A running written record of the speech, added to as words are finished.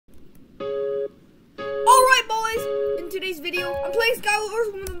today's video. I'm playing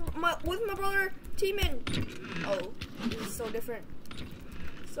Skywars with my brother T-Man. Oh, this is so different.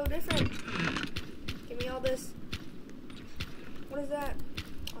 So different. Give me all this. What is that?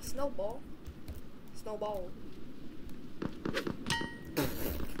 A snowball. Snowball.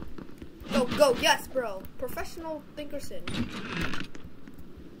 Go, go, yes, bro. Professional Thinkerson.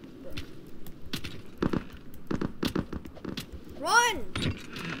 Bro. Run!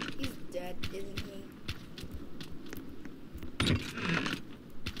 He's dead, isn't he?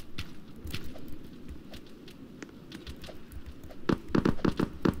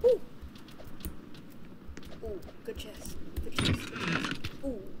 Ooh. Ooh, good chest. Good chest, good chest.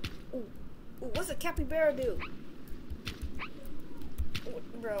 Ooh, ooh, ooh. What's a capybara do?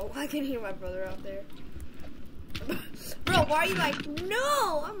 Bro, I can hear my brother out there. Bro, why are you like,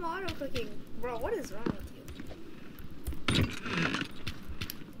 no, I'm auto-clicking. Bro, what is wrong with you?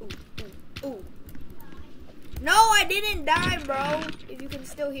 Ooh, ooh, ooh. No, I didn't die, bro. If you can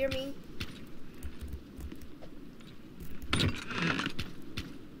still hear me.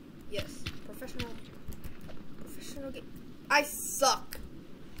 Yes, professional game. I suck.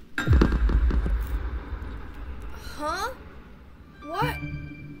 Huh? What?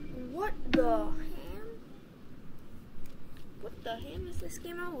 What the ham? What the ham is this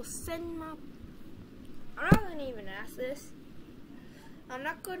game? I will send my... I'm not gonna even ask this. I'm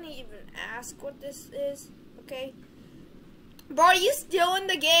not gonna even ask what this is. Okay? Bro, are you still in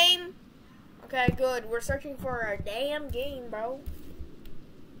the game? Okay, good. We're searching for a damn game, bro.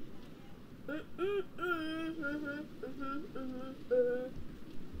 No,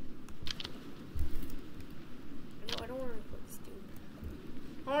 I don't want to report this dude.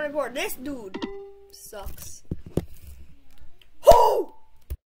 I want to report this dude. Sucks. Who?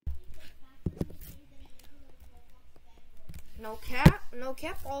 No cap? No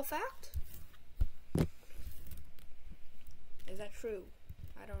cap? All fact? Is that true?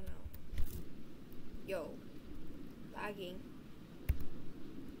 I don't know. Yo. Lagging.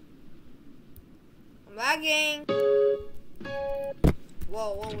 I'm lagging.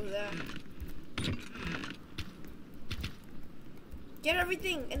 Whoa, what was that? Get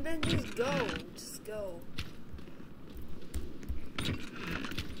everything and then just go. Just go.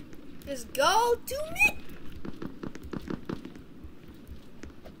 Just go to me.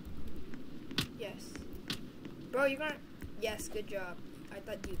 Yes. Bro, you're gonna... Yes, good job. I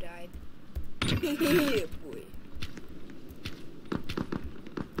thought you died. Yeah, boy.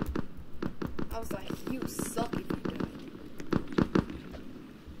 I was like, you suck if you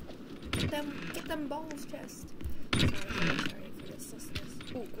died. Get them balls, chest. Sorry for this sussness.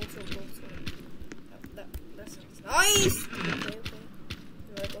 Ooh, go sword. That sounds nice! Okay.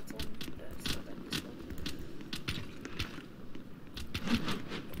 Right, what's one? That's not that this one.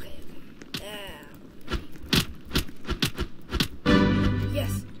 Okay.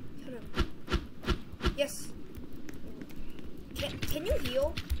 Yes! Hit him. Yes! Can you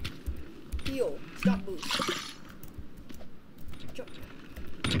heal? Heal. Stop boost. Jump.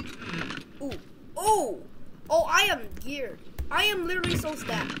 Ooh. Oh! Oh, I am geared. I am literally so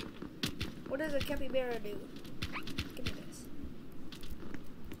stacked. What does a capybara do? Give me this.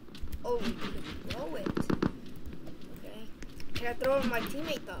 Oh, you can throw it. Okay. Can I throw it at my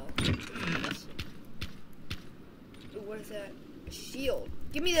teammate though? Ooh, what is that? A shield.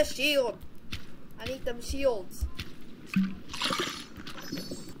 Give me the shield. I need them shields.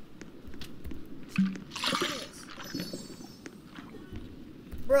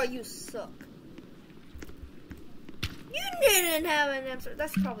 Bro, you suck. You didn't have an answer.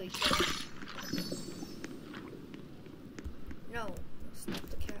 That's probably true. No, that's not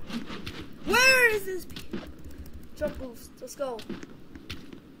the cat. Where is this? Jump boost. Let's go.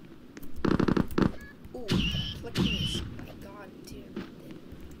 Ooh, click this. My God, dude.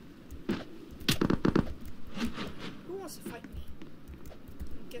 Who wants to fight me?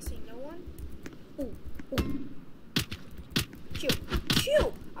 I'm guessing no one. Ooh.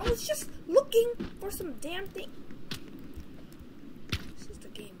 Chill. I was just looking for some damn thing. This is the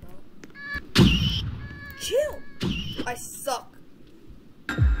game, bro. Chill. I suck.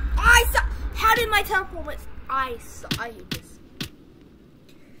 How did my teleport miss? I suck. I hate this.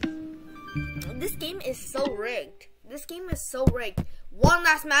 This game is so rigged. One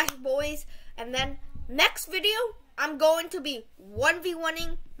last match, boys. And then next video, I'm going to be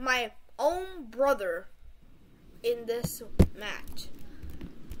 1v1ing my own brother in this match.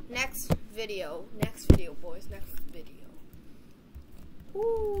 Next video, boys. Next video.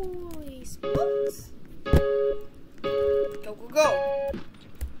 Holy smokes! Go!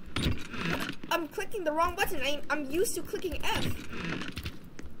 I'm clicking the wrong button. I'm used to clicking F.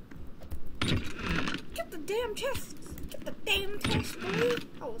 Get the damn chest. damn test, boy.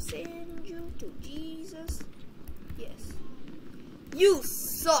 I will send you to Jesus. Yes. You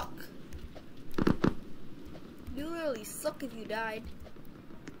suck. You literally suck if you died.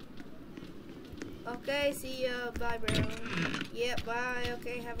 Okay, see ya. Bye, bro. Yep, bye.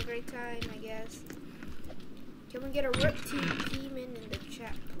 Okay, have a great time, I guess. Can we get a rip team in the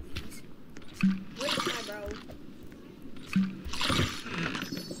chat, please? Rip my bro.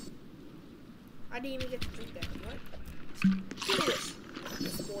 I didn't even get to drink that. What? Give me this.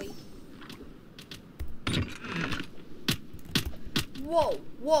 This boy. Whoa,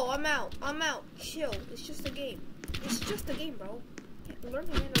 whoa, I'm out. I'm out. Chill. It's just a game. It's just a game, bro. Learn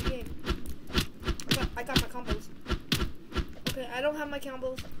to handle the game. I got my combos. Okay, I don't have my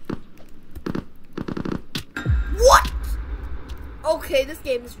combos. What? Okay, this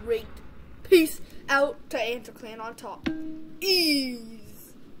game is rigged. Peace out to Enter Clan on top.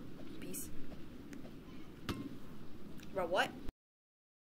 Ease. Peace. Bro, what?